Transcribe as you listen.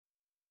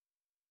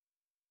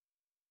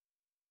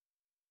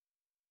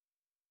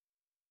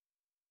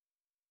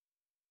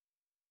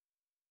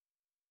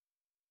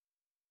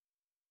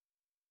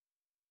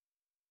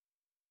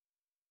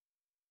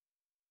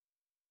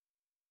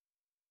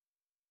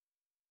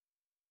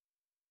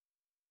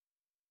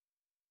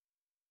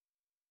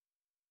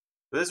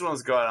This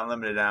one's got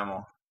unlimited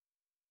ammo.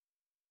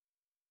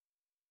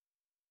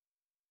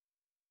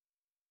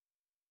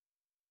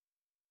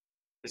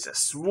 It's a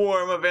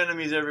swarm of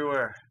enemies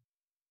everywhere.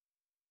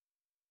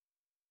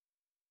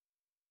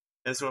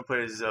 This one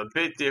plays a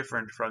bit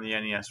different from the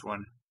NES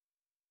one.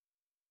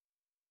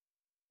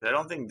 I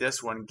don't think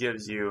this one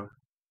gives you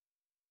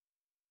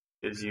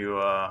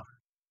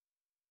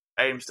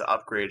items to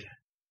upgrade.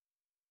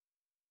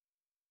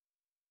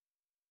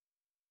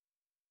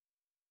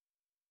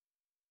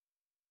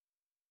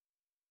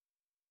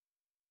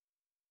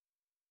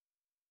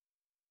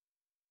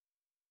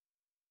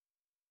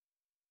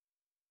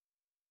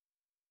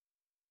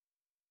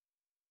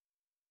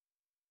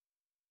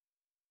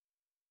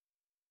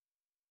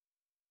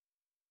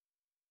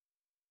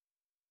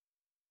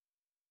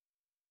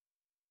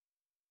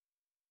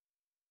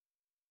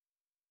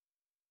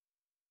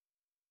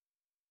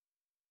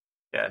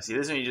 Yeah, see,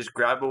 this one you just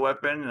grab a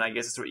weapon, and I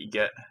guess that's what you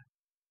get.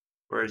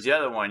 Whereas the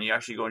other one, you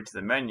actually go into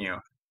the menu,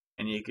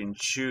 and you can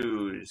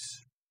choose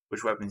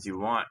which weapons you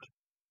want.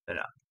 And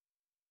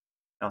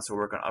also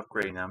work on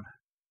upgrading them.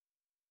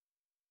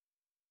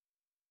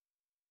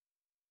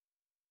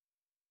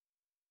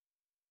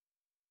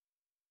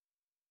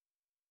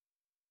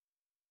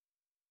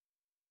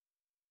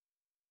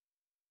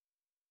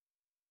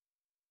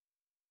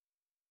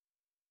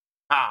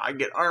 Ah, I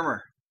get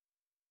armor.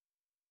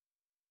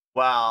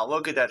 Wow,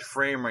 look at that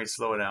frame rate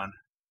slowdown.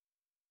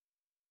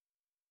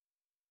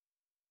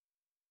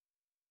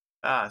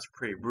 Ah, it's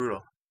pretty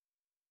brutal.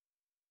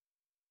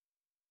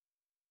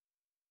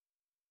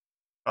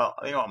 Well,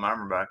 I think I want my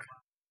armor back.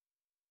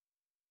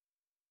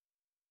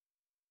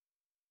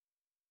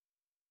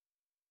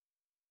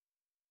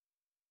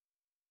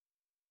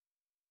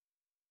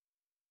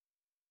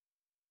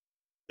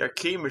 The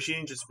arcade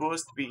machines are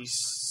supposed to be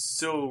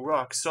so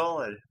rock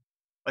solid.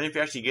 I wonder if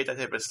you actually get that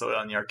type of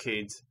slowdown in the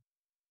arcades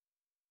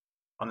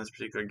on this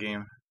particular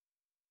game.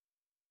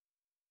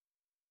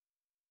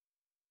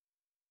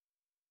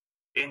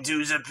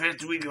 Into the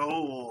pit we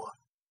go!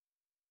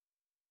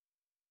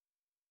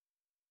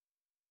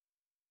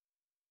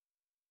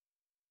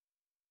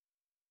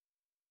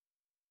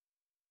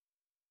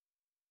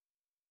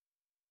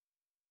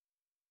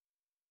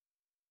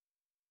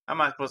 How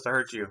am I supposed to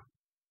hurt you?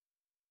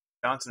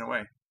 Bouncing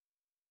away.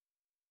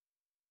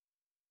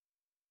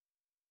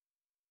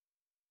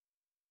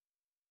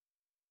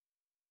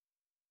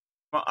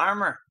 My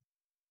armor!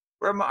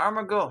 Where'd my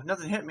armor go?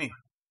 Nothing hit me.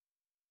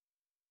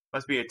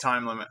 Must be a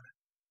time limit.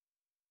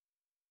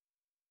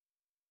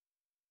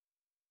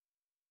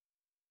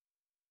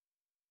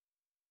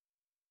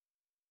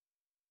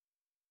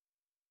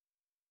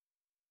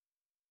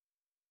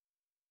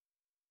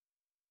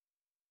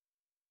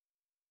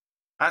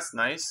 That's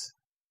nice.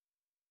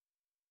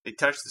 They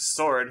touch the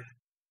sword,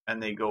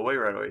 and they go away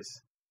right away.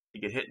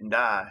 You get hit and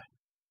die.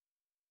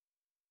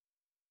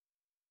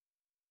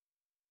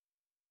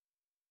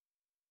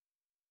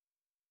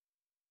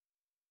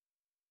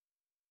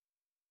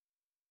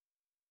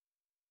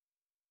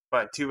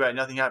 But too bad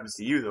nothing happens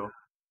to you, though.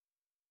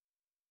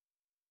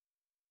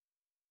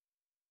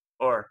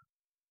 Or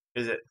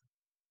is it?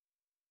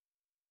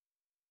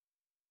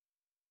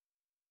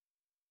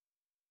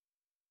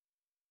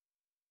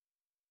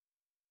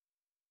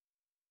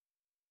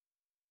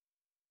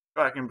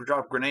 Oh, I can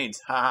drop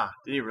grenades. Haha,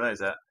 didn't even realize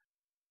that.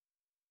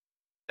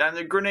 Time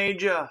to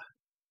grenade ya!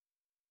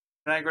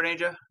 Can I grenade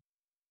ya?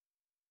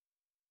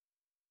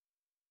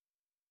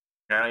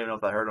 I don't even know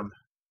if I heard him.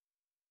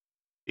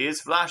 He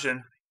is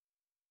flashing.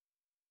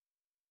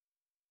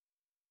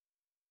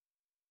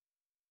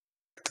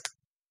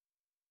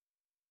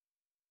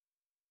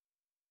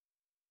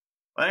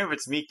 I think if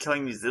it's me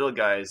killing these little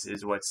guys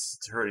is what's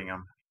hurting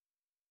him.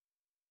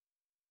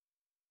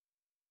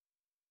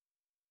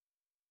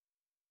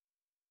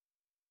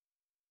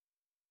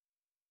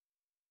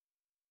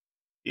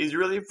 He's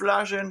really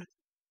flashing.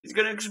 He's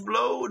gonna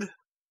explode.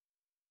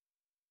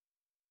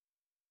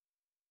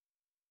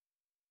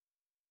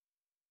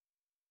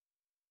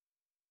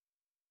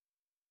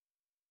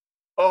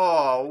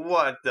 Oh,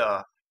 what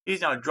the?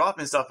 He's now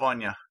dropping stuff on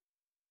you.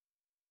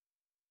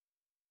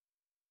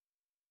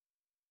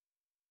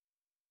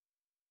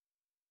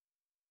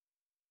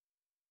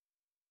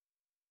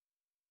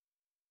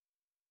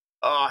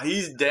 Oh,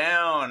 he's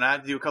down. I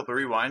have to do a couple of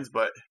rewinds,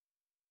 but...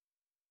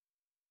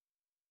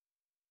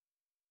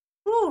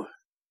 Whew.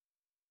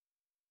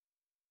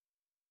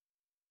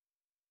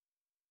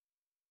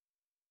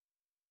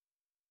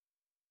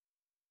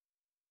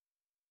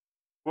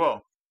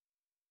 Whoa.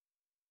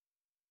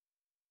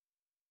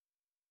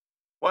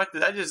 What?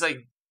 Did I just, like,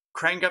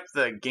 crank up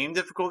the game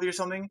difficulty or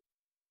something?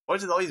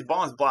 What's with all these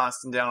bombs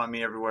blasting down on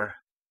me everywhere?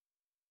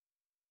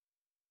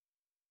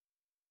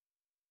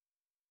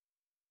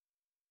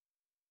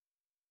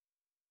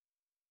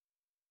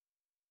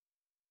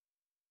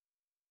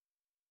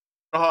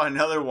 Oh,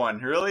 another one.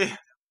 Really?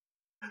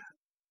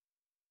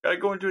 Gotta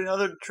go into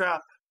another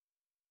trap.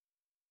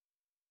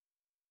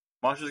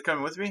 Monsters are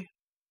coming with me?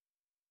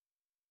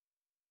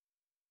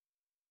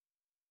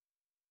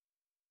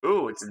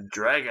 Ooh, it's a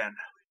dragon.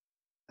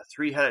 A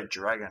three-headed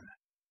dragon.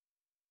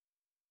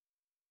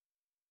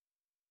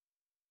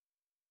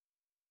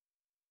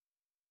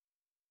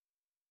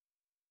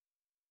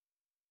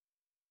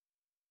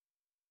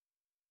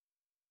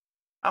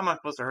 How am I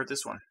supposed to hurt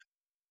this one?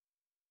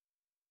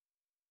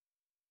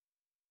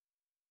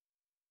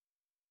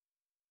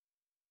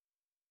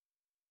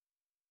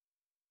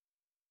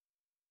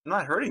 I'm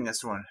not hurting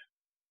this one.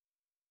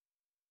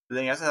 The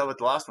thing I have to help with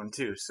the last one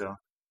too, so.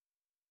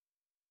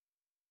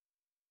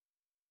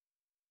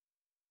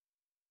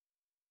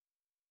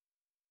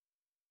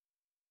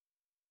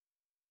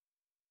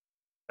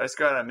 I just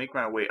gotta make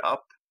my way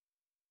up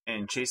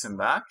and chase him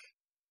back.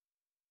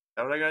 Is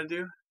that what I gotta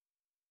do?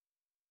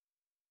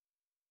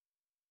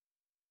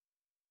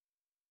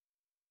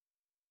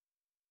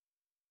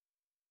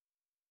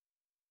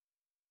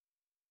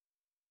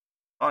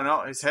 Oh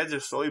no, his head's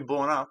just slowly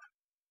blowing up.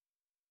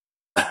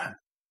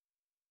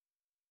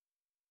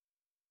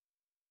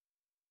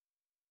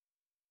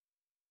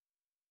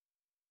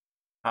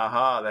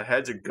 Haha, the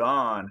heads are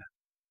gone.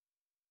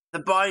 The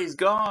body's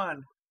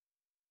gone.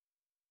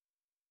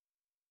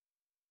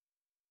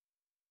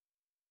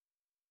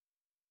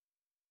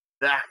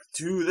 Back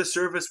to the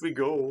surface we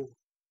go.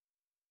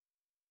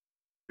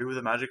 Through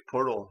the magic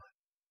portal.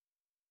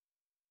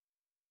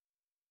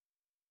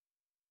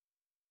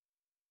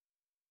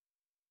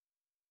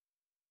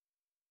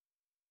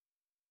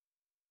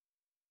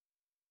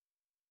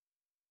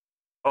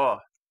 Oh.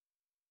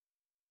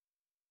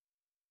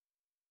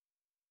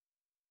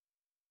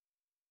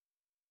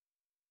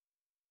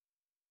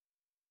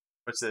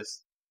 What's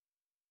this?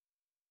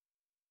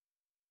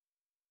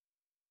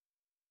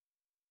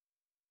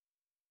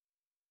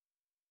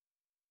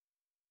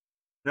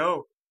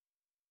 No.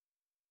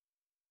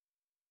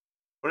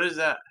 What is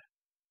that?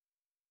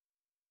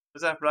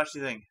 What's that flashy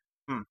thing?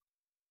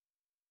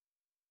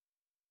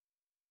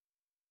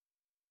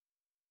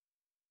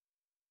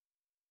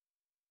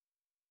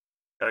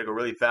 Gotta go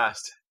really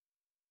fast.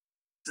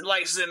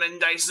 Slice him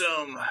and dice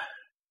him.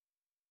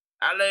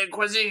 A la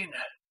cuisine.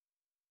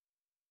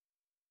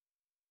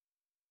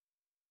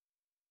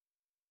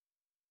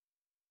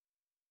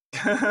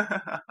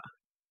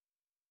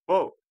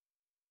 Whoa.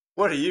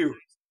 What are you?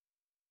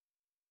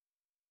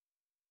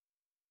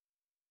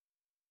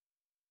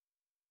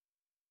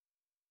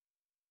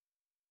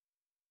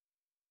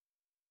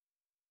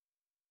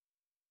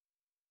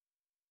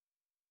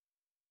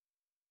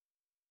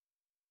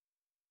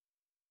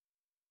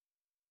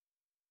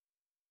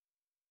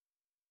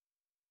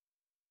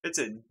 It's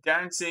a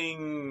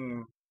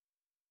dancing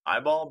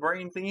eyeball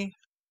brain thingy?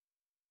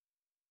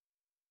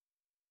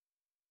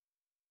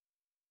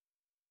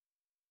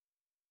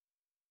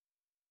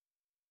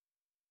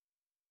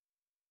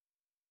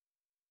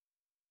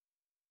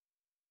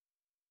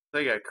 It's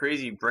like a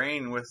crazy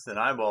brain with an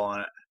eyeball on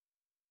it.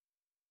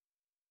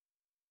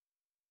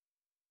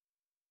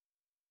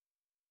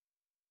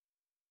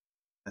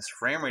 This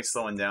frame rate's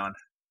slowing down.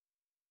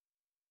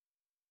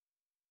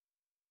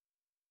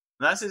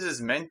 Unless this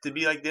is meant to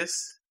be like this.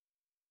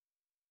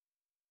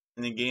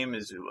 And the game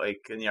is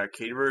like in the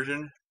arcade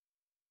version.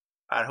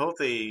 I'd hope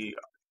they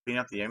clean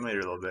up the emulator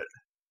a little bit.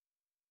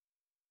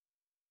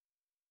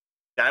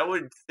 I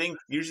would think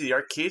usually the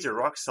arcades are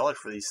rock solid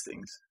for these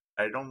things.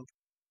 I don't,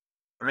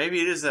 or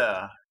maybe it is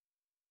a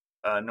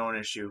known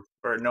issue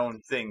or a known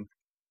thing.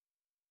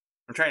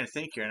 I'm trying to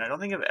think here, and I don't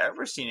think I've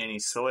ever seen any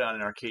soy on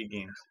an arcade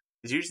game.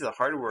 Because usually the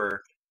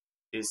hardware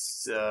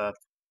is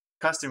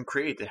custom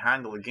created to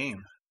handle the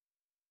game.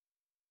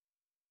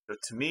 So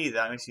to me,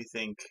 that makes me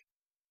think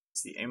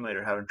it's the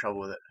emulator having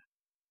trouble with it.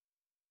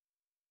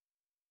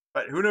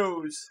 But who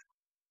knows?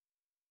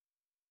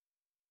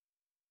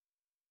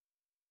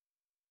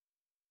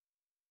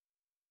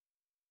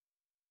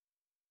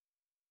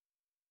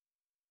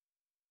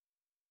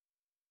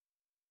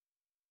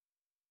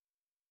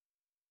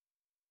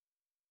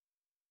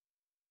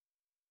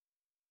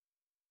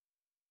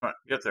 Come on,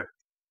 get there.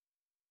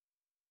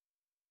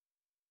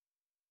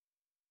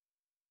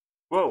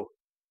 Whoa!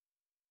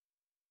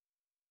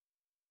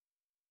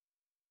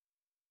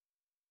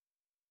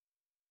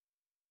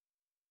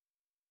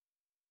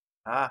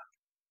 Ah,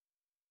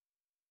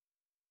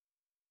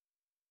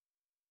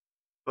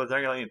 but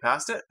they're gonna let me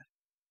past it?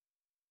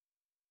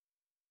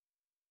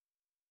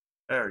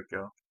 There we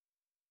go.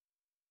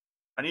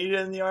 I need it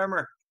in the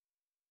armor.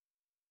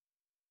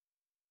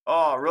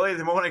 Oh, really?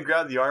 The moment I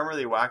grabbed the armor,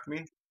 they whacked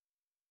me?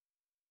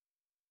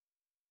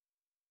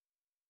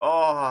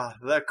 Oh,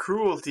 that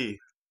cruelty.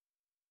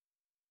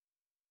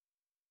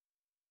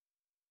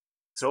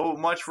 So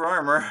much for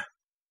armor.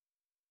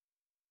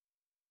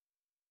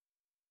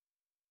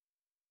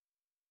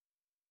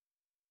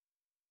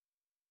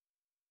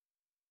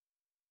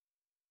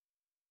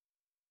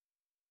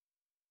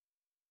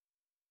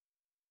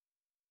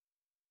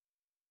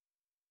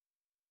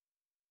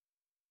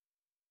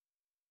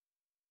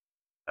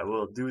 I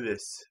will do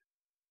this.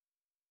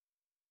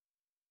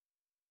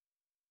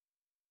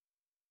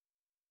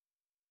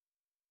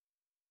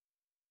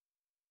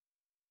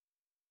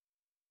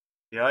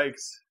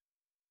 Yikes.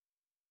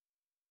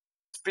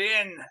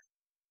 Spin!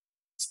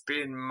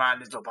 Spin, my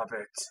little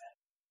puppet.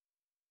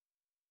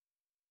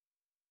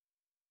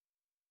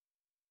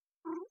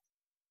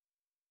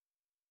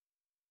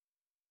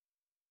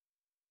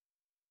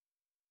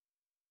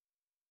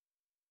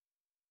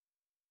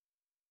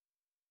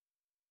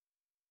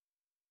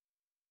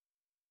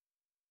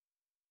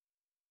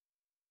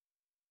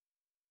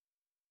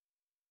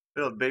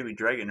 Little baby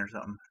dragon or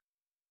something.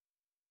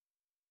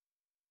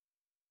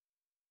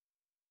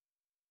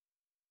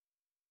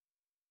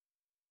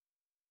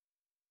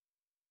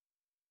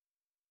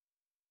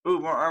 Ooh,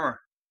 more armor.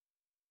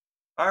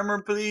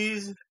 Armor,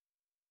 please.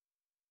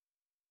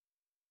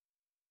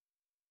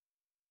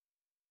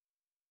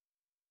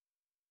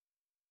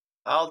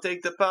 I'll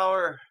take the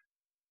power.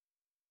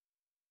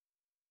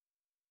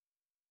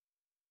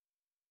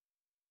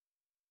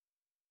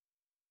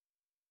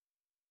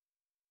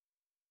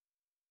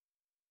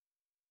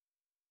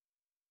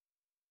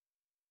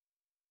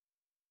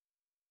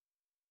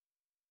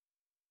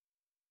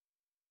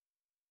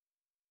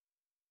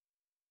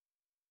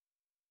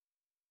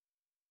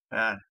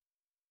 Man.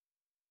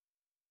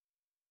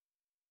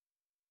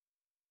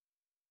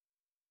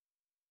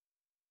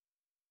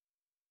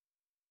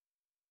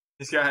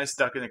 This guy is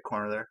stuck in the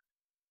corner there.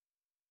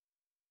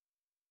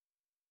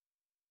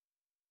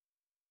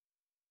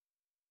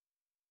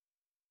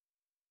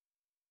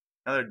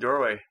 Another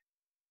doorway.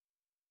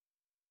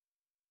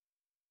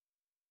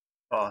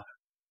 Oh.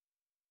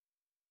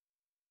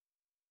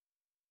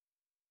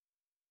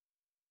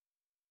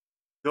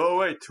 Go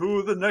away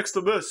to the next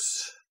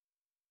abyss.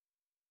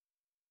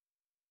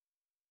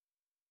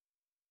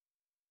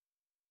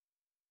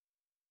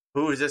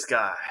 Who is this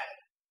guy?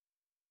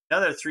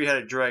 Another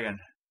three-headed dragon.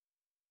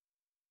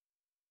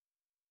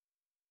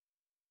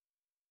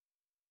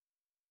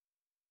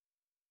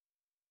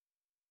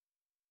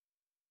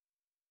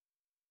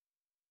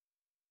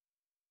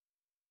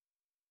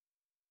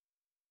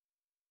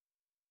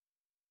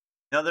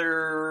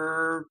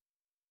 Another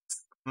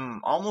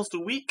almost a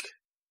week.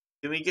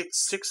 Then we get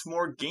 6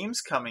 more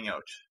games coming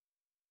out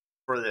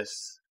for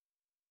this.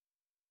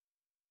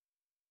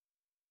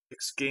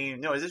 6 games.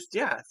 No, is it?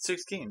 Yeah,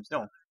 6 games.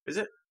 No, is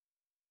it?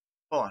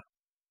 Hold on.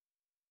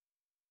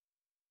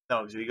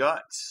 No, because we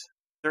got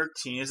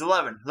 13. It's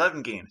 11.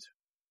 11 games.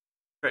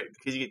 Right,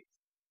 because you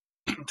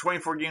get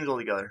 24 games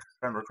altogether, if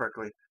I remember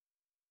correctly.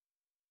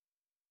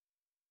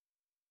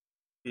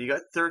 You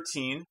got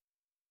 13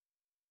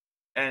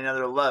 and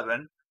another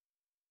 11.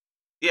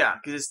 Yeah,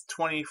 because it's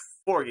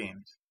 24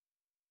 games.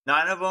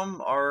 9 of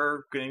them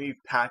are going to be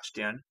patched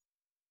in.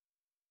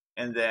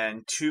 And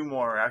then 2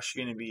 more are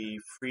actually going to be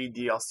free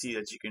DLC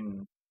that you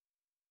can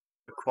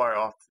acquire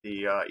off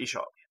the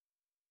eShop.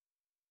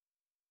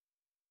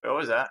 What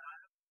was that?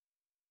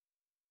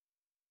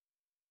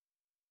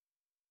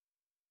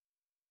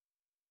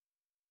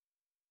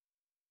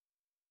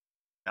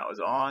 That was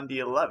on the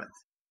 11th.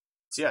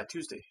 So yeah,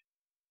 Tuesday.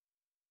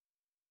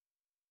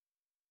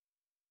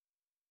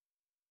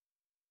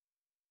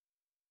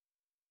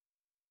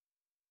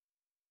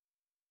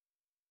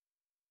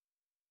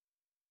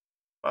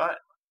 But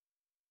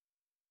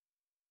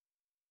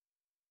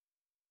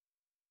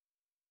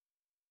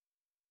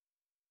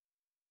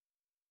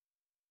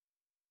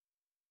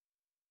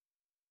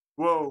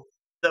whoa,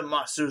 the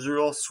monsters are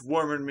all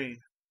swarming me.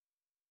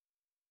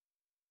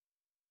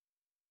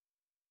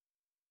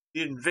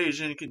 The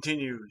invasion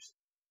continues.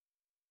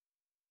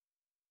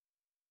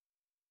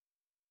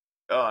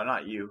 Oh,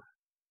 not you.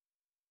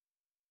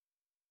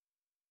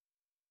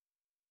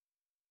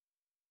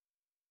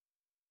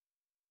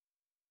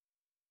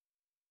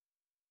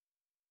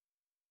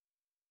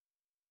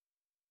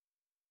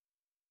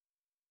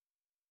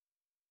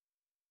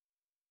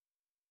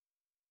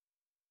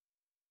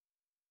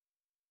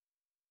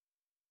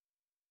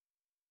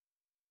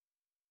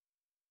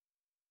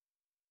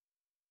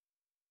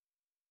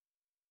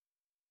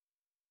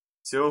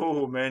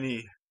 So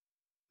many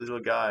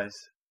little guys.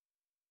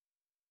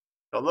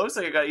 It looks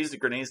like I gotta use the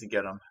grenades to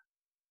get them.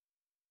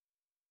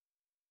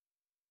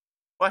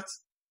 What?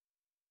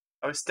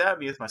 I was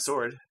stabbing with my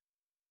sword.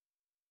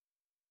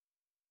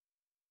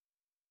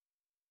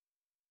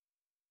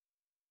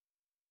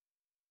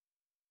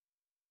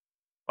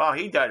 Wow,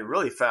 he died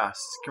really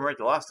fast compared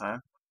to last time.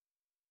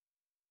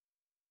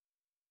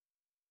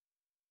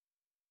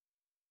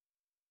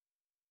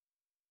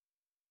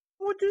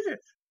 What is it?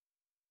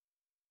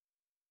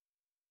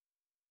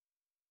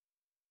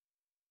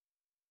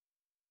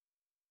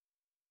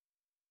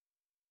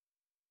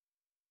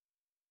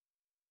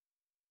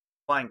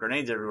 Flying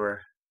grenades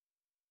everywhere.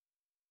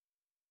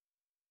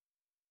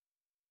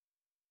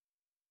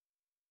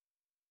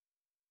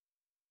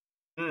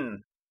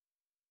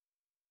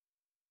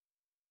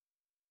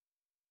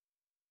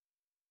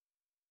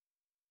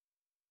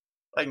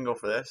 I can go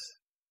for this.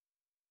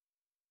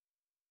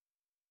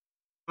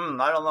 I don't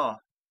know.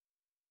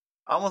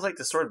 I almost like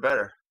the sword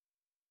better.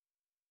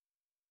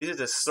 Use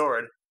the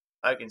sword.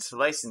 I can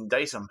slice and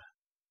dice them.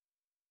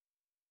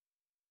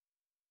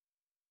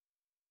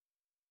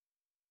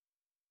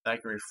 And I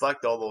can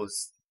reflect all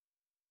those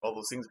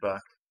things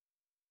back.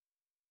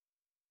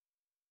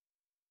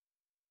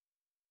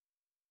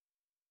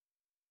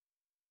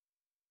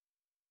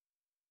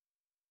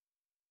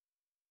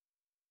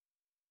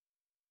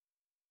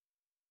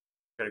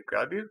 Gotta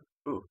grab you?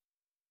 Ooh.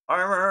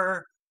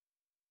 Armor!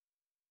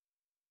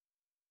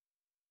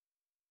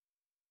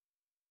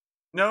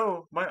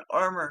 No, my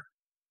armor!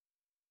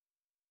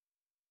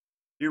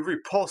 You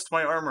repulsed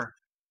my armor.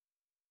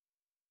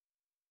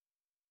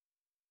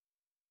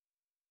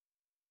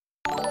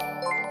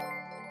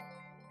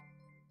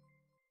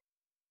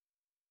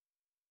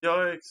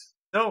 Yikes.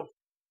 No.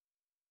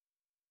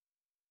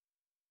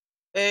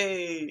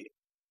 Hey,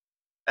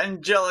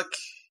 angelic,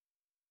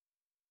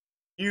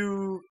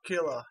 you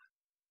killer.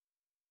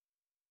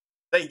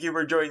 Thank you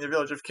for joining the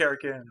village of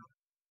Karakin.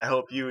 I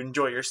hope you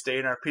enjoy your stay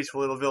in our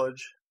peaceful little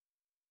village.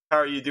 How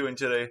are you doing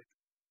today?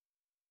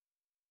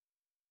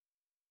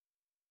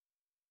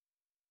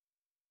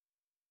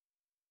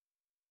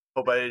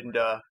 Hope I didn't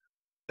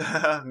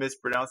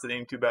mispronounce the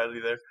name too badly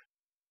there.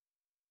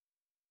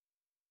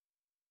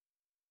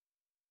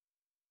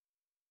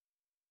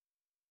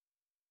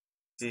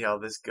 See how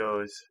this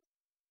goes.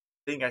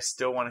 I think I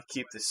still want to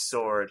keep the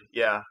sword.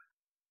 Yeah,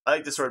 I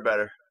like the sword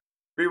better.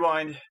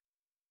 Rewind.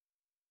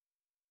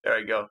 There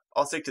I go.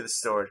 I'll stick to the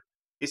sword.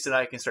 At least then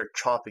I can start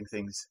chopping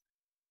things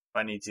if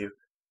I need to.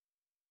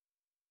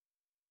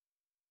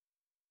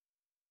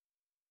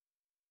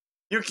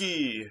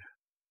 Yuki!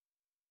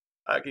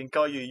 I can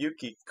call you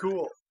Yuki.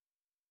 Cool.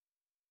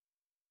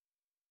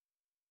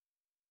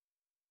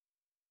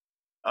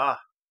 Ah.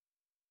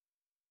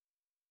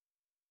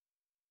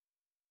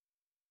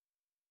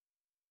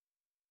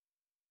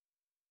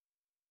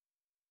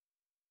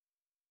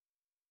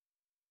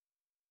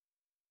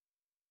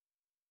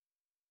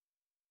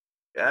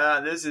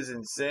 Yeah, this is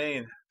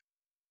insane.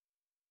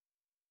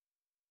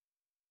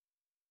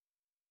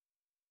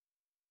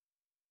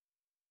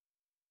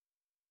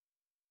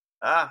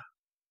 Ah,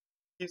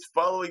 he's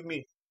following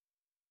me.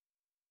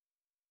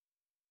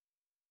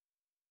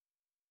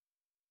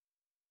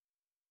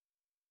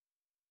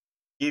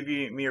 Give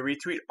me a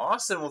retweet.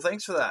 Awesome. Well,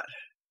 thanks for that.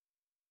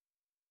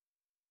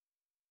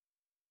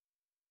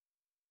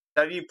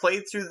 Have you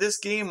played through this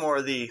game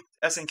or the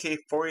SNK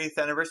 40th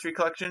Anniversary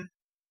Collection?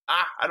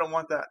 Ah, I don't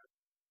want that.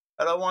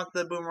 I don't want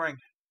the boomerang.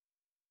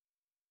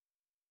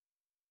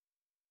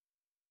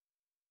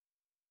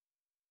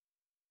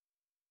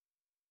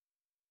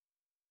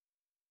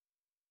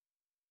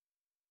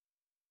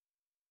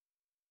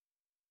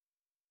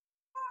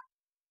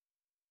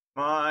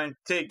 Come on,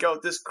 take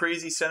out this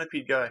crazy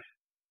centipede guy.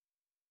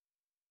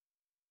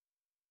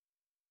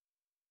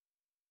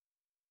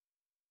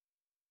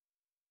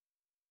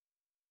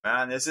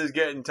 Man, this is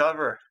getting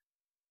tougher.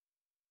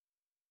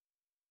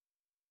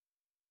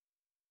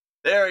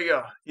 There we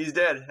go. He's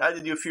dead. I had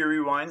to do a few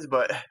rewinds,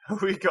 but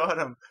we got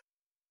him.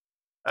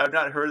 I've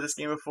not heard of this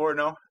game before,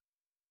 no?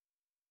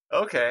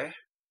 Okay.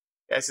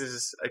 This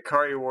is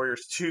Ikari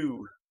Warriors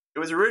 2. It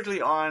was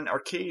originally on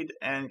arcade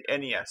and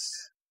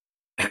NES.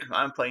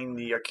 I'm playing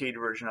the arcade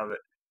version of it.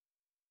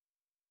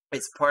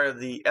 It's part of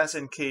the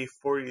SNK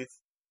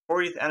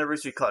 40th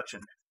Anniversary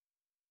Collection,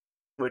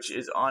 which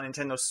is on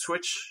Nintendo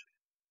Switch.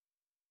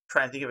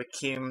 Trying to think if it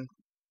came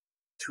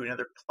to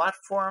another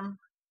platform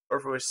or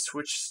if it was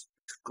Switch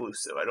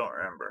exclusive. I don't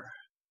remember.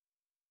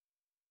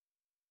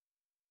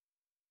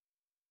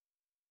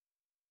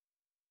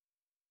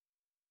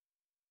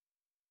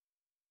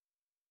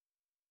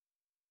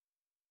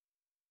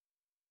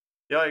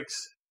 Yikes.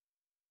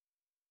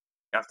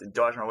 I have to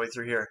dodge my way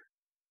through here.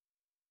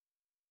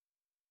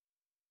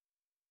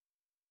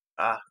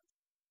 Ah.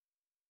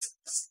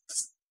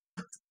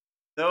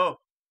 No.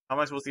 How am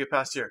I supposed to get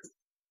past here?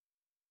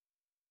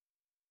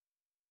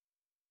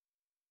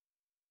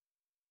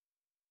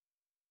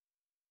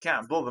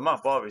 Can't blow them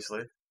up,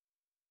 obviously.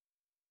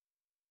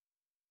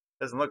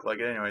 Doesn't look like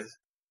it anyways.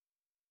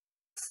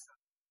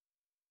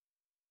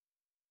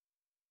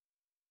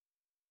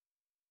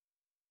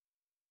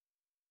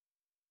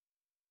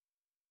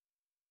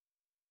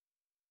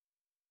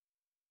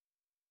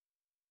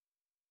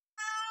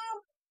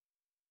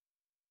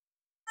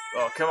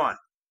 Oh, come on.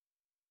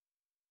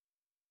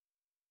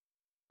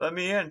 Let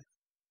me in.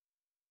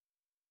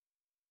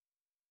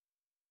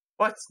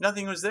 What?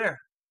 Nothing was there.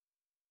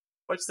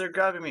 What's there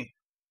grabbing me?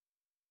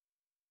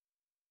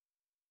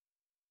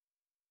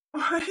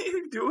 What are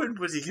you doing,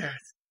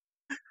 pussycat?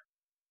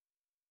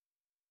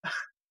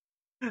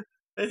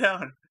 Lay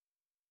down.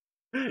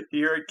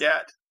 You're a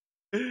cat.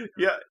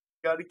 Yeah,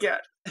 got a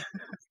cat.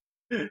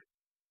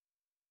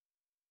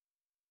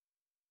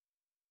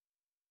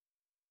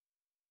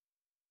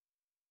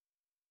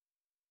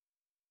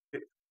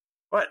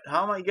 What?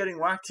 How am I getting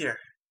whacked here?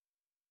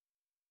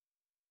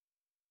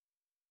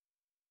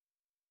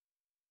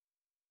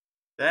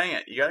 Dang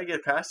it, you gotta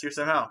get past here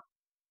somehow.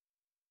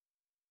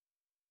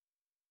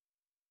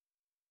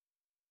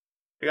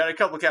 I got a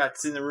couple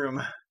cats in the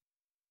room.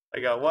 I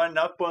got one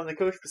up on the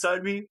couch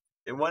beside me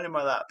and one in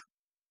my lap.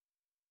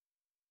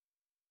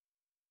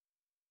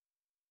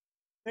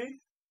 Hey,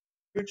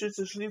 you're just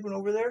sleeping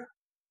over there?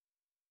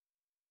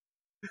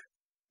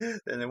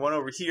 And the one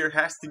over here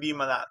has to be in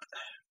my lap.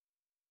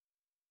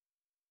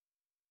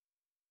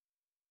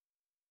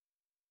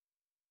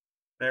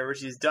 Whenever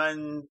she's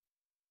done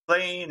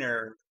playing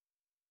or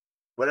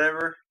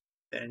whatever,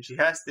 then she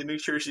has to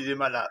make sure she's in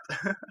my lap.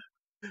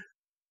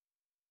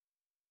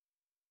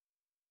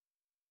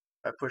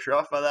 I push her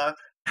off my lap,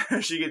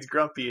 she gets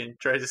grumpy and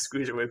tries to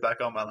squeeze her way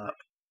back on my lap.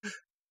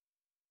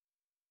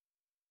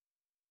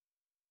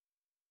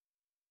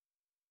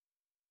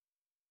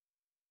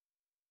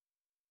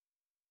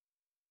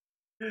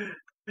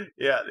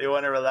 Yeah, they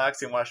want to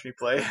relax and watch me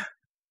play.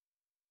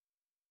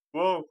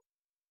 Whoa.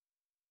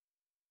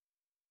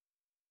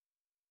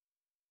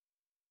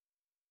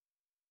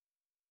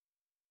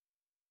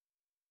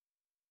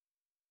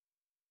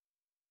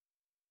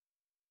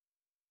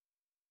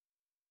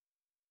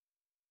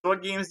 So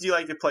what games do you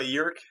like to play,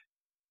 Yurk?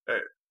 Man,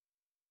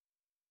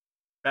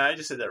 I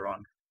just said that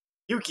wrong.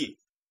 Yuki.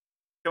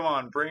 Come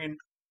on, brain.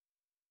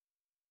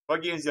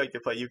 What games do you like to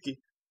play, Yuki?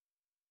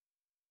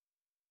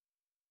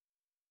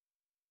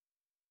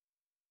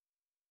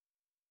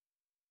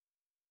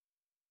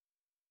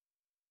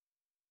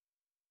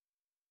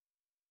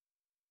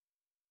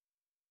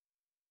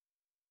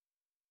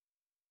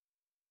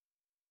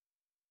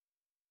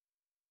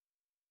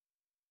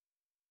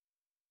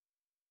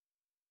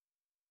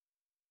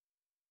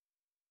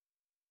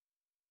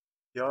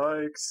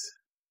 Yikes.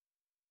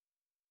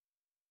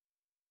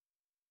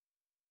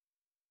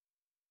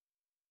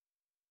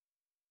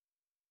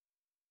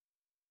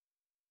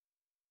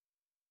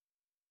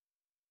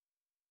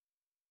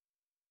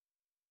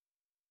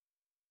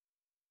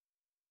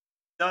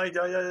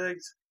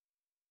 Yikes.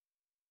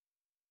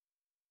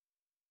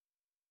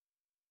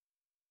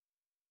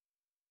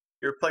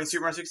 You're playing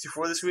Super Mario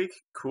 64 this week?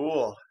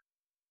 Cool.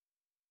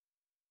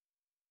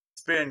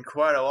 It's been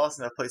quite a while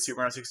since I played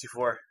Super Mario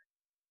 64.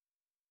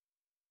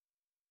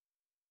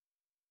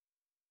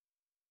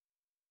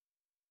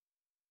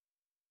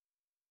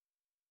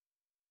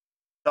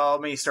 How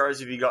many stars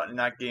have you gotten in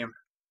that game?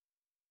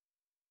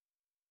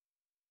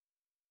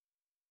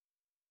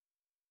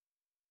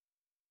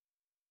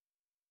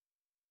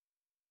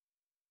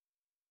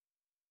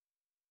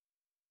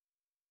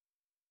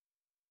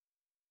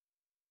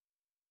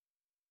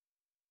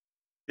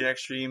 The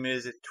next stream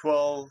is at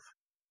 12.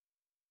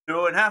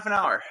 So in half an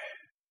hour.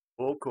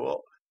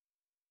 Cool.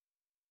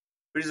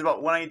 Which is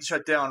about when I need to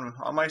shut down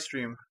on my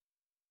stream.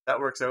 That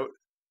works out.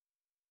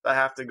 I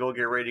have to go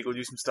get ready to go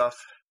do some stuff.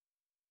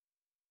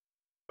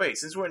 Wait,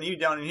 since when are you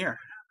down in here?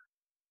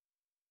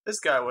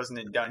 This guy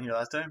wasn't down here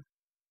last time.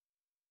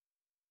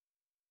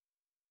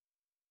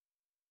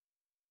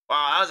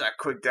 Wow, that was a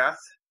quick death.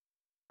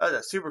 That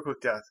was a super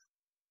quick death.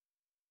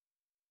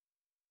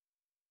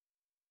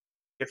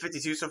 You got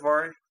 52 so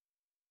far.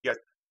 You got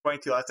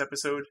 22 last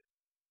episode.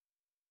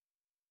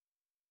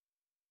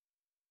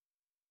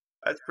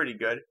 That's pretty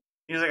good.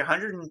 He was like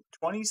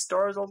 120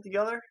 stars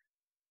altogether.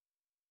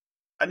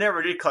 I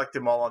never did collect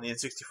them all on the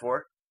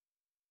N64.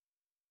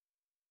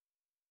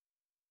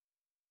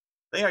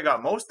 I think I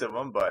got most of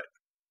them, but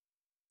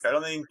I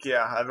don't think,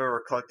 I've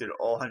ever collected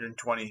all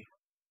 120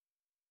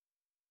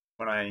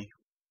 when I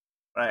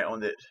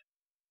owned it.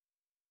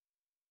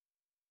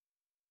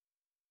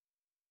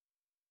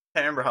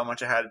 Can't remember how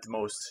much I had at the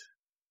most.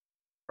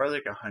 Probably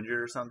like 100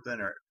 or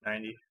something, or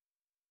 90.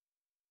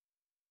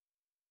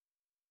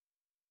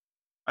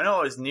 I know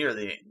I was near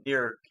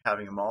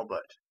having them all,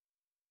 but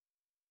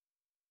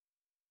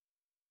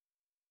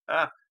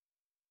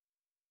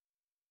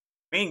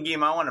main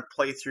game I want to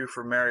play through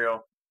for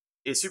Mario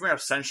is Super Mario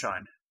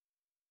Sunshine.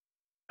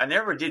 I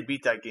never did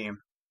beat that game.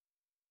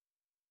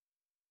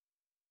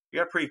 It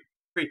got pretty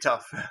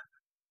tough.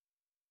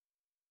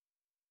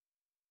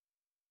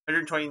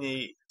 120 in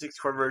the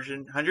 64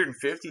 version,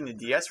 150 in the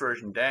DS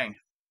version. Dang.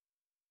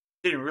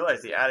 Didn't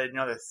realize they added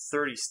another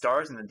 30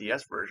 stars in the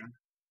DS version.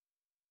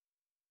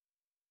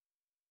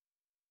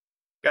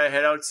 Gotta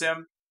head out,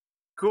 Sim.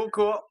 Cool.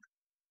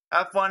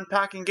 Have fun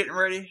packing, getting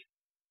ready.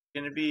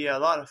 Gonna be a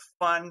lot of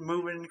fun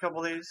moving in a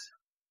couple days.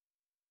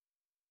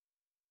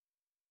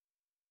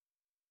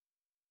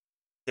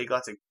 Take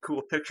lots of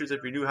cool pictures of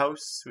your new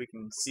house so we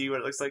can see what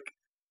it looks like.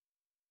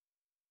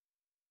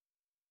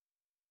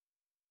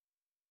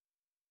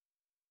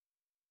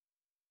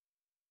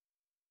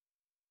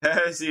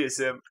 See you,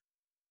 Sim.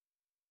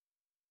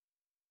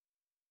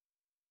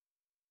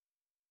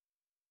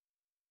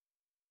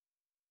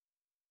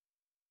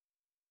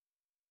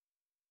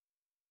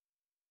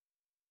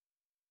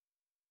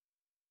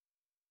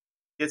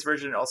 This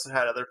version also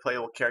had other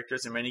playable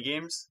characters and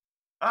minigames.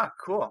 Ah,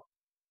 cool.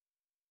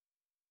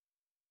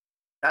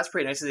 That's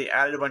pretty nice that they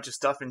added a bunch of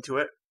stuff into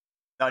it,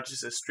 not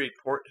just a straight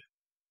port.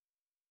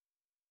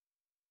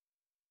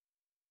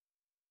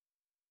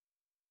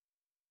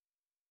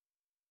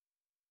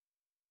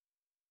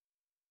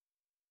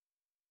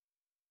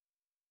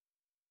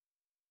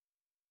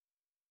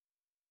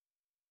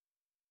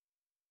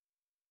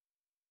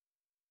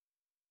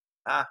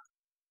 Ah,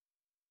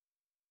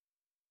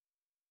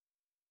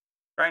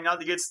 trying not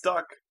to get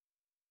stuck.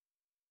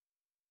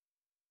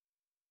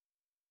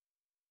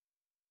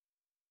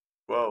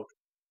 Whoa,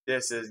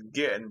 this is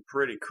getting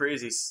pretty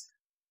crazy.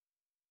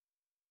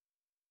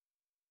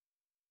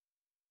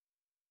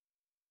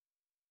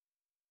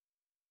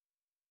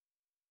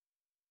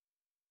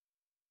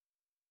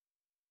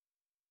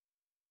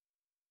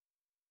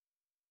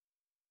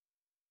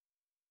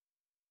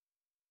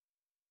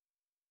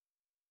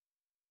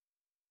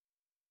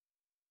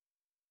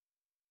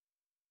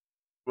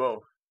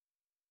 Whoa,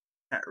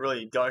 can't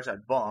really dodge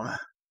that bomb.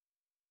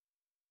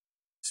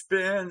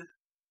 Spin,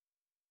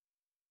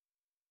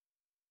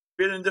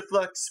 Spin and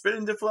deflect, spin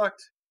and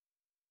deflect.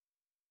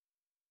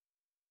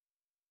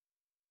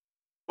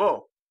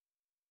 Whoa.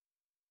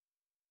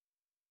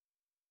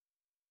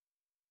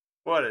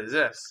 What is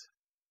this?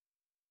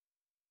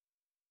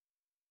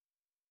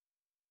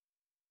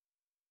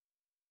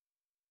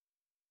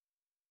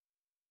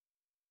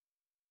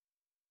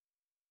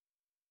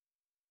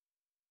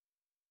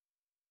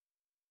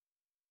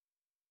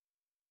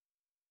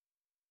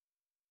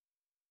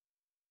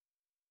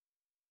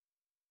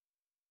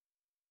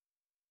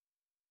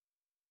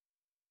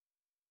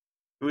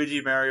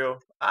 Luigi, Mario.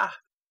 Ah.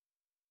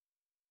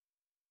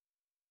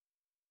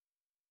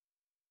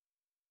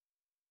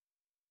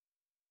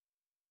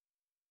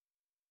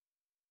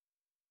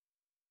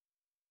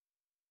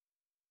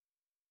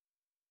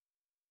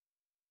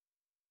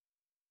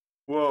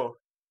 Whoa.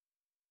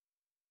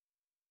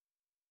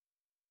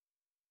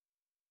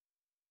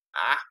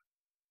 Ah.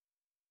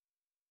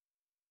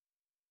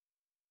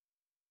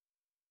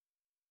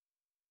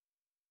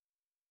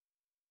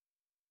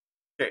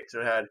 Okay,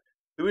 so it had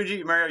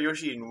Luigi, Mario,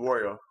 Yoshi, and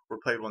Wario were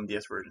playable in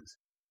DS versions.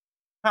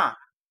 Huh.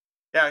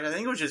 Yeah, I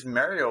think it was just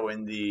Mario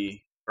in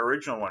the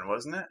original one,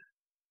 wasn't it?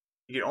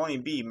 You could only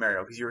be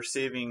Mario because you were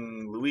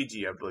saving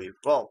Luigi, I believe.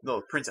 Well,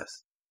 no,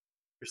 Princess.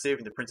 You're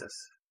saving the princess.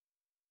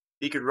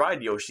 You could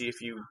ride Yoshi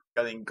if you,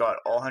 I think, got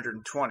all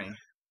 120.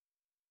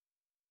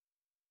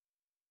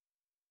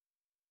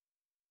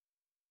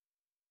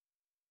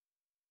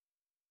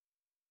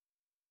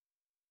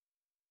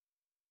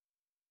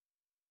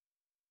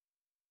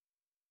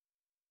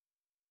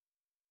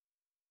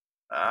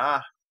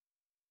 Ah,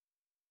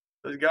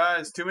 those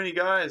guys, too many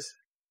guys.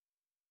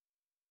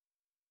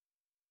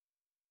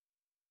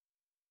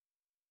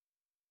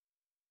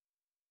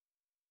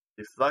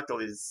 Deflect all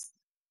these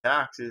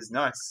attacks is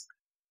nuts.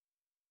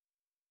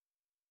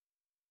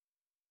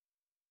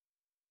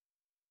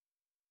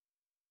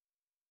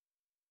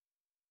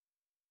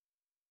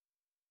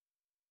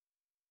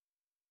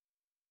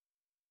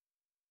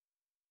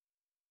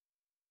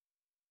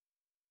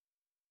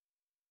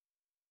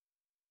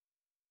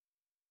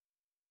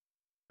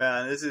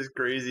 Man, this is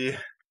crazy.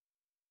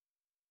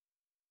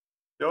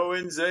 So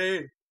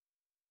insane.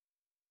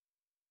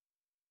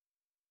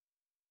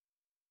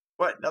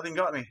 What? Nothing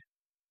got me.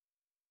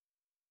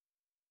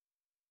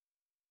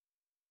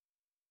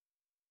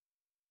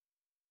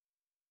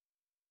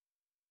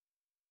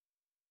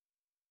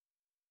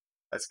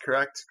 That's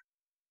correct.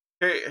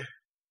 Okay,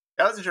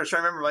 I wasn't sure.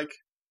 Trying to remember, like,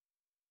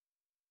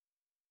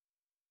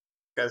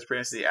 guys, pretty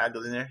nice to add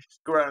those in there. Just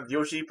go around with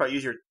Yoshi. Probably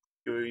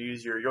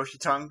use your Yoshi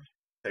tongue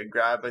to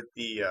grab at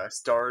the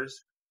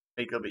stars.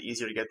 Make it a little bit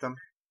easier to get them.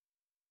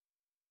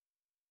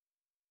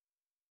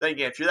 Then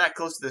again, if you're that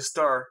close to the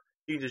star,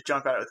 you can just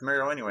jump at it with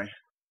Mario anyway.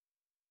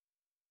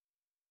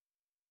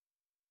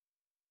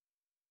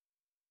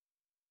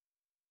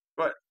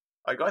 But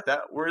I got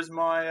that. Where's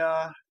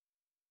my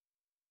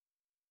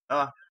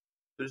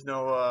there's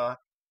no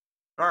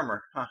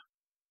armor, huh?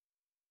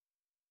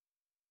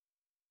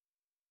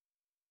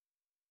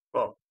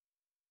 Whoa.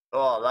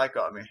 Oh, that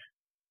got me.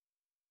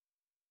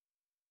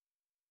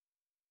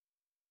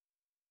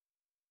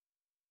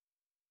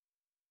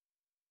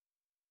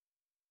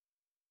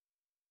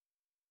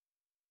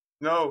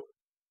 No.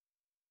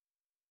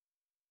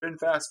 Spin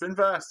fast, spin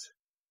fast.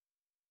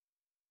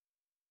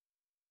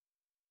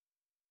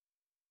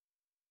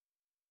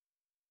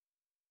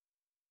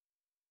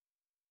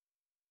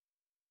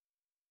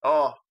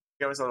 Oh,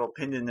 got myself a little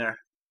pinned in there.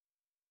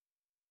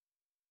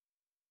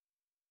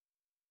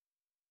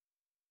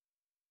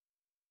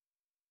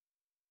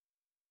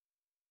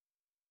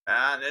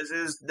 And this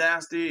is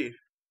nasty.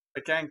 I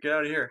can't get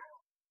out of here.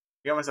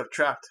 I got myself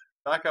trapped.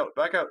 Back out,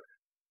 back out.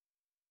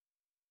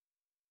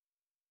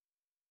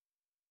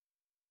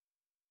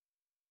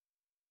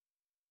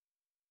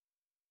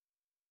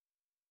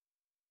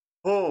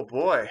 Oh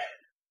boy.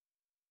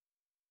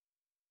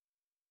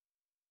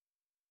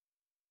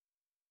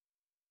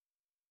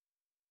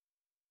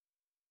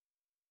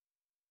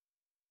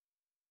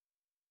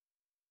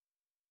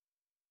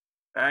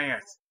 Dang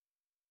it.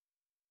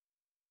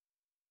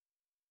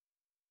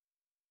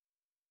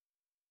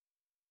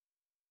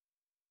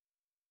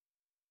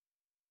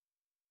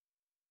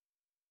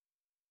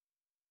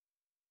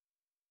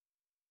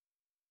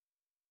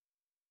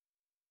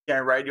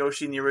 Can't ride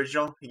Yoshi in the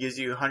original. He gives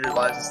you 100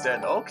 lives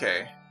instead.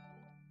 Okay.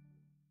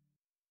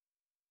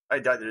 I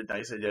died, didn't I?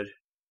 Yes, I did.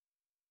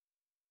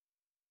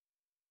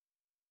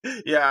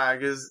 Yeah,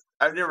 because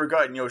I've never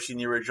gotten Yoshi in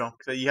the original.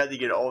 So you had to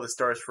get all the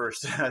stars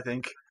first, I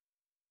think.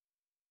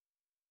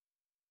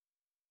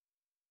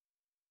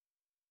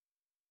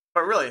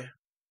 But really,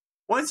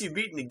 once you've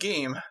beaten the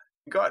game,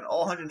 gotten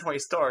all 120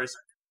 stars,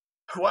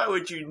 why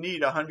would you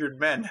need 100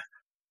 men?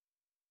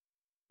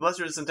 Unless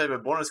there's some type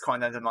of bonus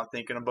content I'm not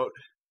thinking about.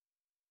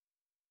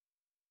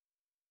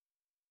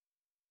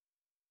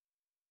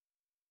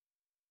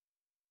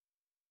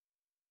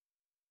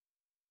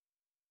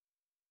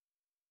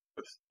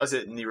 Oops, that's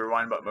it in the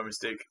rewind button by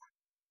mistake.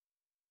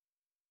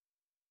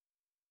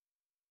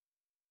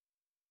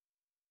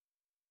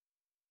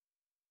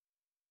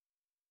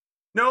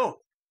 No!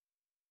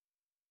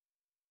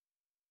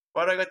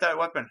 Why do I got that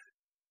weapon?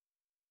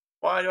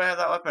 Why do I have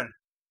that weapon?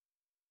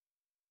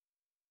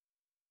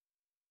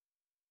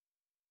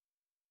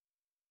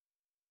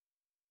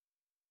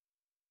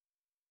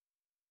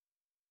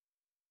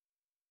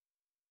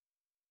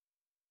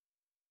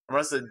 I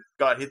must have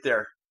got hit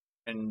there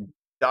and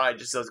died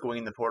just as I was going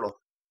in the portal.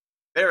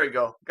 There we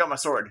go. Got my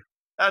sword.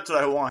 That's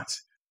what I want.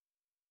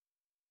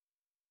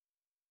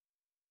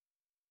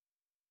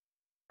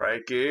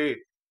 Crikey.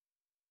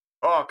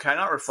 Oh, can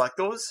I not reflect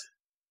those?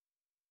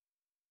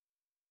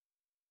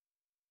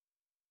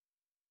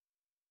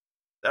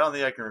 I don't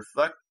think I can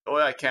reflect. Oh,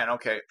 yeah, I can.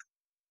 Okay.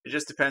 It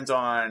just depends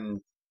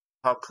on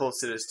how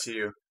close it is to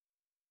you.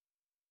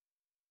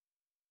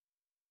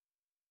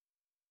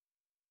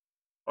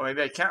 Oh,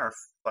 maybe I can't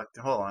reflect.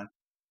 Hold on.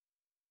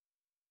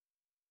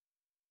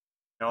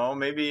 No,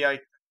 maybe I...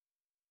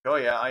 Oh,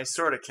 yeah, I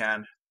sort of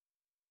can.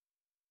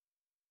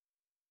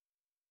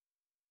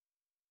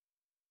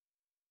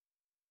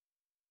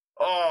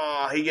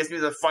 Oh, he gives me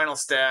the final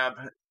stab.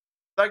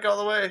 Back all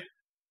the way.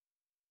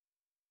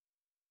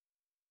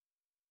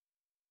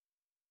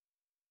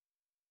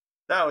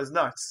 That was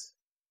nuts.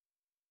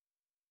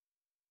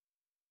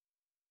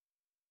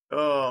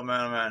 Oh,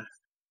 man, oh, man.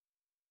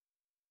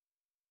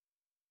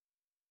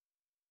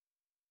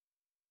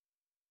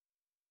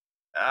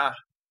 Ah,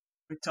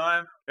 good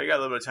time. I got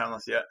a little bit of time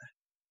left yet.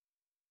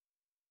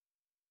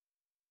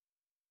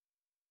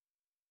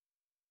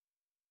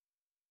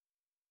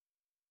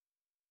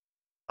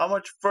 How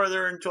much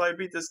further until I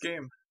beat this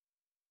game?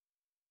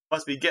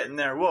 Must be getting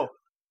there. Whoa.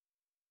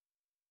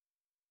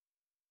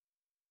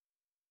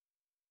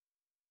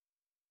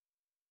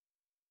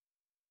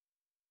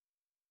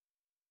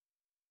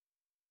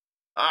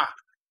 Ah.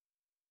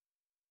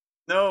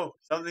 No,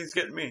 something's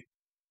getting me.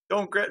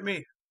 Don't get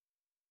me.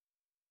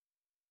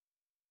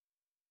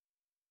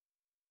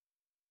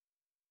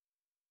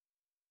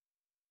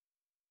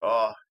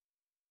 Oh.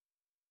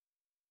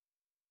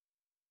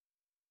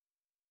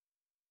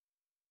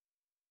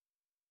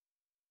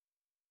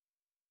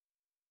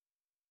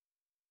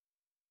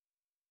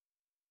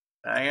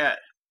 Dang it.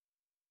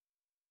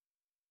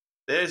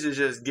 This is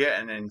just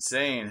getting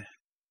insane.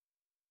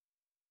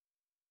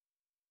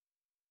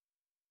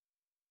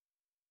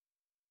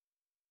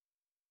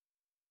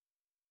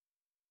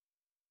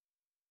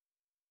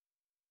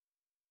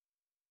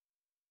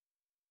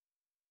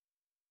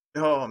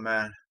 Oh,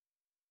 man.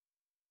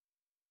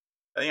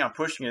 I think I'm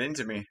pushing it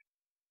into me.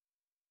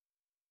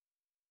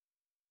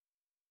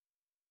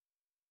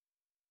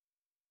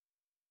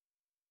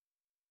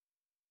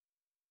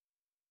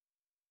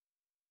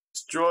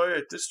 Destroy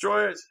it.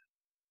 Destroy it.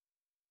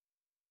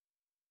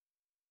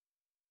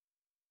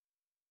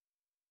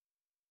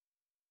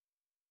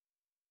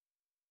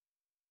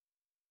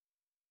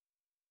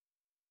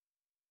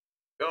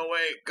 Go away.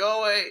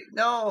 Go away.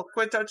 No,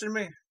 quit touching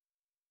me.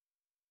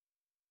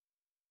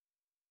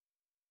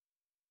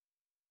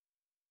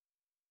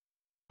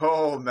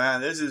 Oh,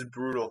 man, this is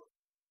brutal.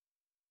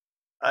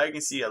 I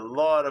can see a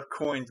lot of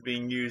coins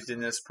being used in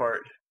this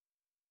part.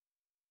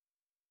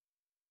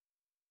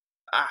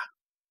 Ah.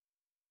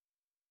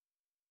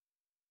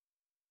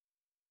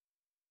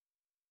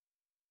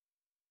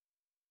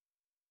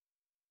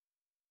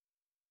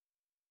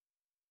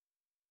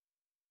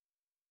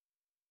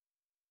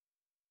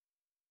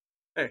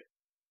 Hey.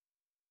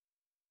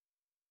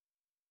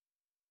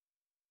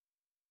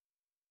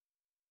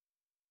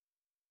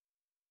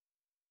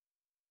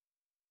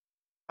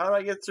 How do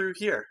I get through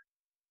here?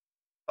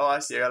 Oh, I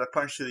see. I gotta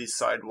punch through these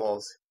side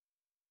walls.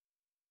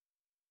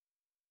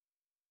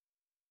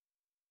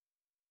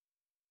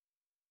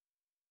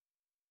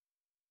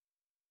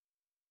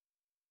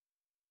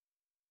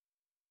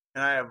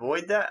 Can I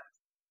avoid that?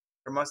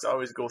 Or must I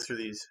always go through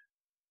these?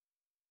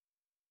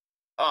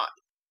 Ah,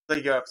 I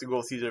think I have to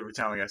go through these every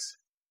time, I guess.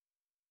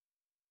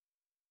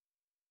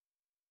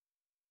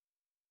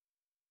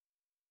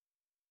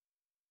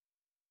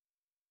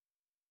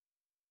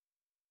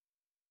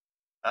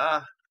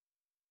 Ah.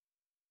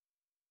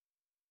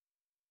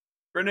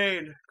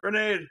 Grenade!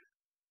 Grenade!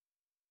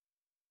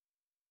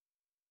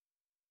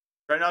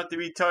 Try not to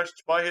be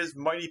touched by his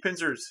mighty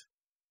pincers.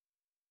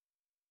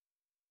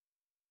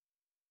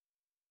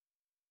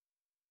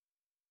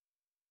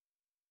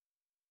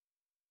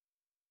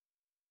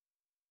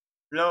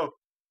 No.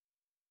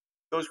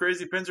 Those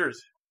crazy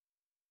pincers.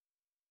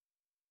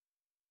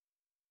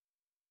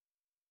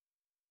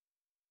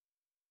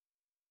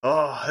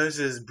 Oh, this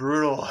is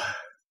brutal.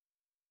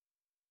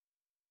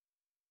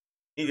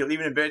 Need to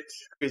leave in a bit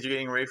because you're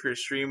getting ready for your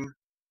stream.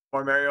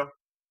 More Mario.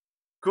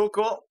 Cool,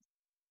 cool.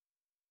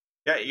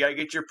 Yeah, you gotta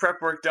get your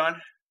prep work done.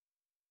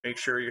 Make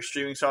sure your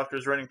streaming software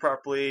is running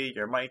properly,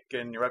 your mic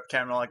and your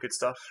webcam and all that good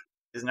stuff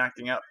isn't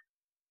acting up.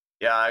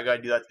 Yeah, I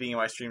gotta do that at the beginning of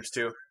my streams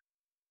too.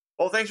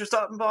 Well, thanks for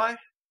stopping by.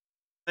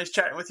 Nice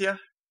chatting with you.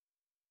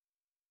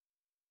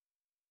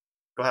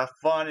 Go have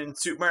fun in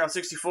Super Mario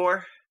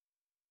 64.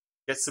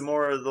 Get some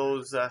more of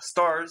those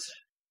stars.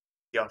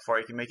 See how far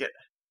you can make it.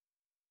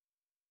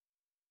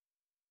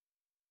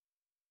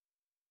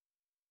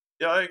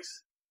 Yikes.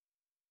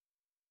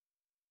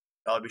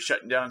 I'll be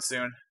shutting down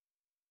soon.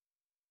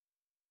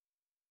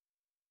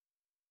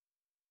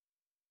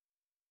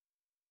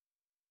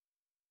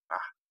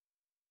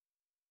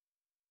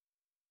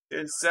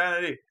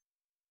 Insanity.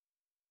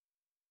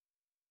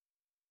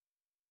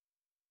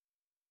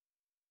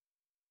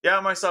 Yeah,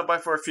 I might stop by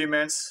for a few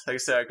minutes. Like I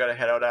said, I gotta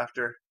head out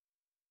after.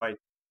 Might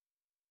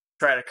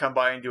try to come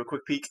by and do a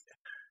quick peek.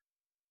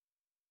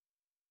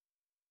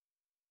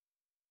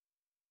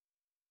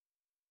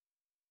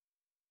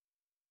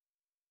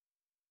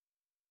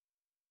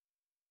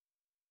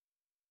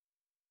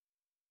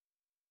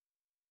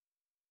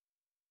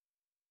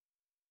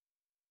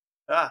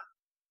 Ah,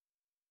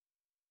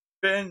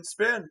 spin,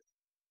 spin.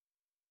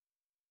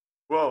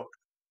 Whoa,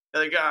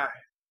 other guy.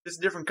 Just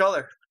a different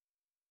color.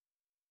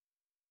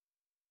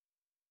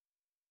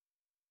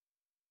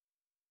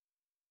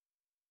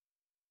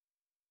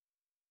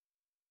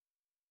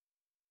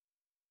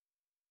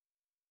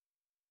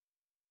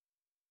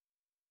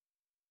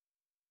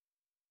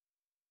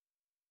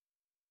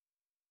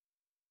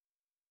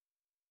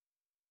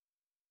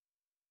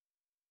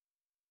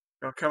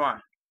 Oh, come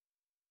on.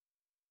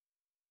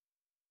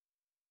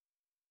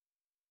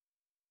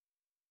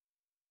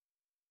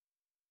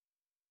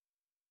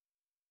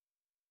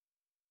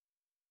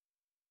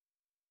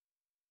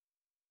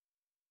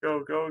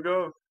 Go, go,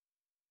 go.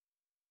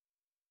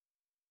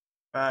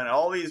 Man,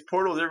 all these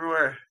portals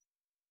everywhere.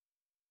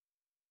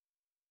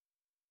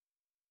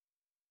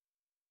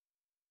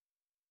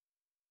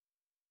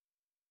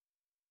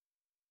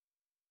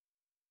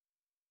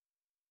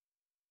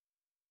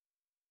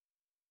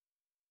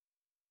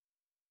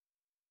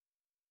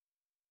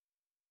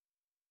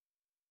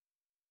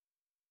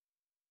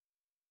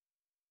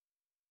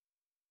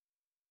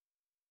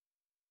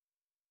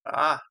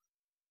 Ah,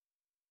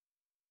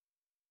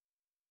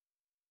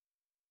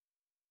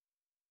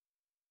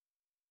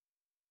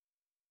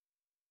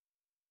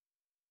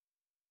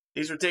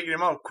 these were taking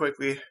him out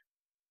quickly.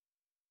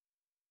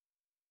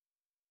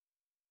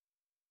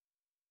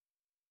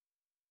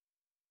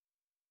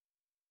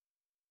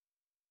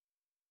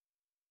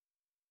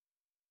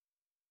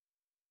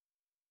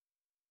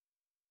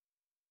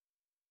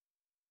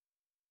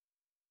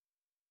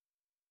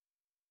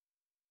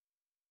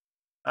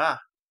 Ah,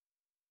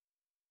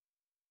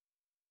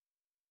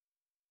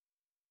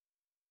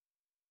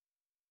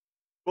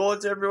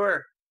 bullets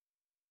everywhere.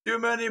 Too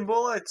many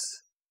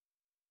bullets.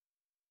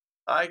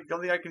 I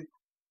don't think I can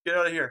get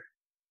out of here.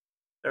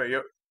 There we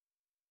go.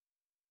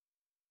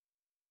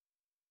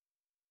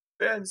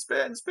 Spin,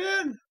 spin,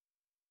 spin.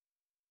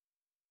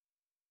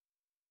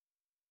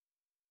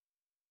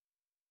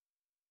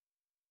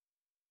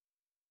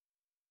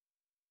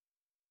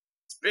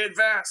 Spin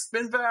fast,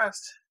 spin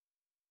fast.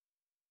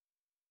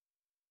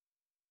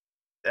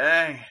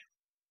 Dang.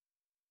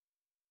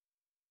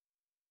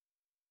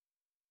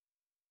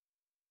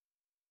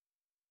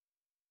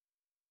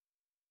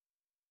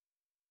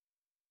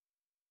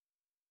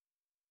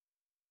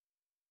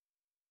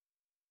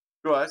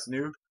 Oh, that's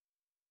new.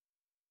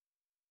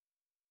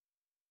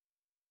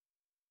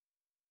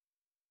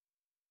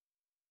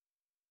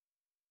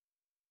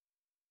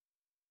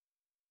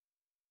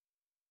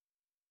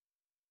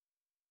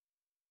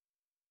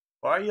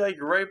 Why are you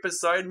like right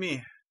beside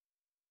me?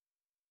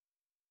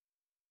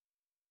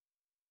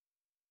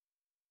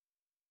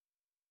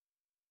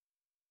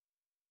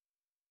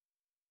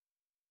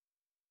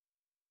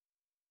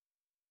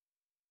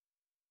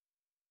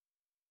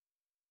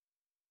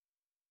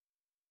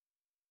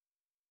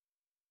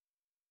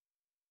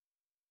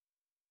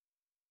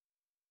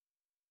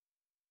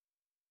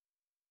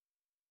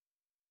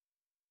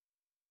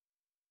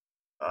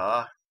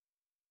 Ah,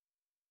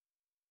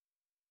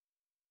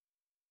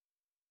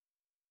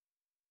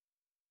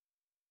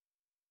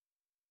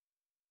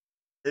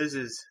 this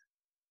is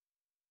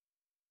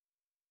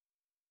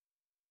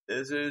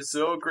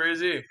so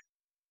crazy.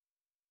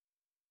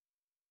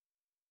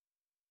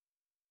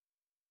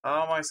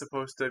 How am I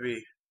supposed to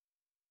be?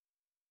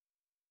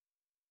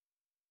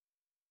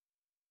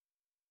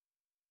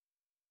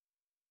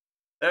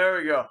 There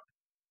we go.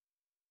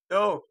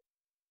 No,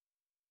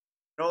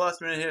 no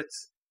last minute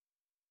hits.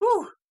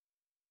 Whew.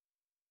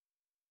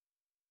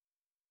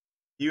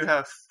 You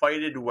have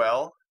fighted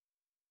well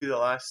to the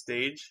last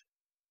stage.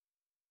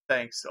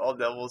 Thanks. All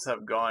devils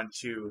have gone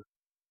to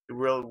the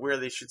world where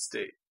they should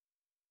stay.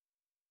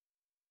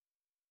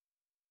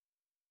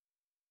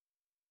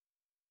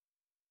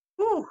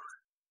 Whew.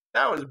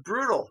 That was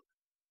brutal.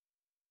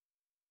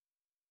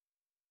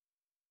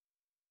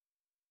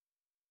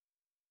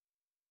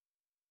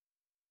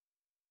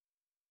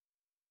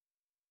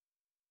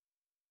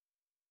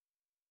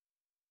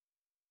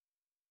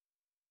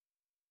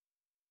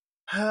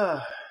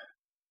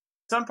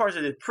 Some parts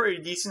I did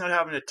pretty decent, not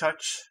having to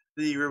touch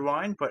the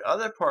rewind, but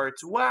other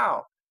parts,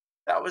 wow,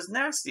 that was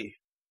nasty.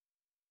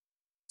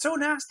 So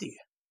nasty.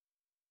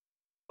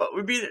 But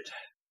we beat it.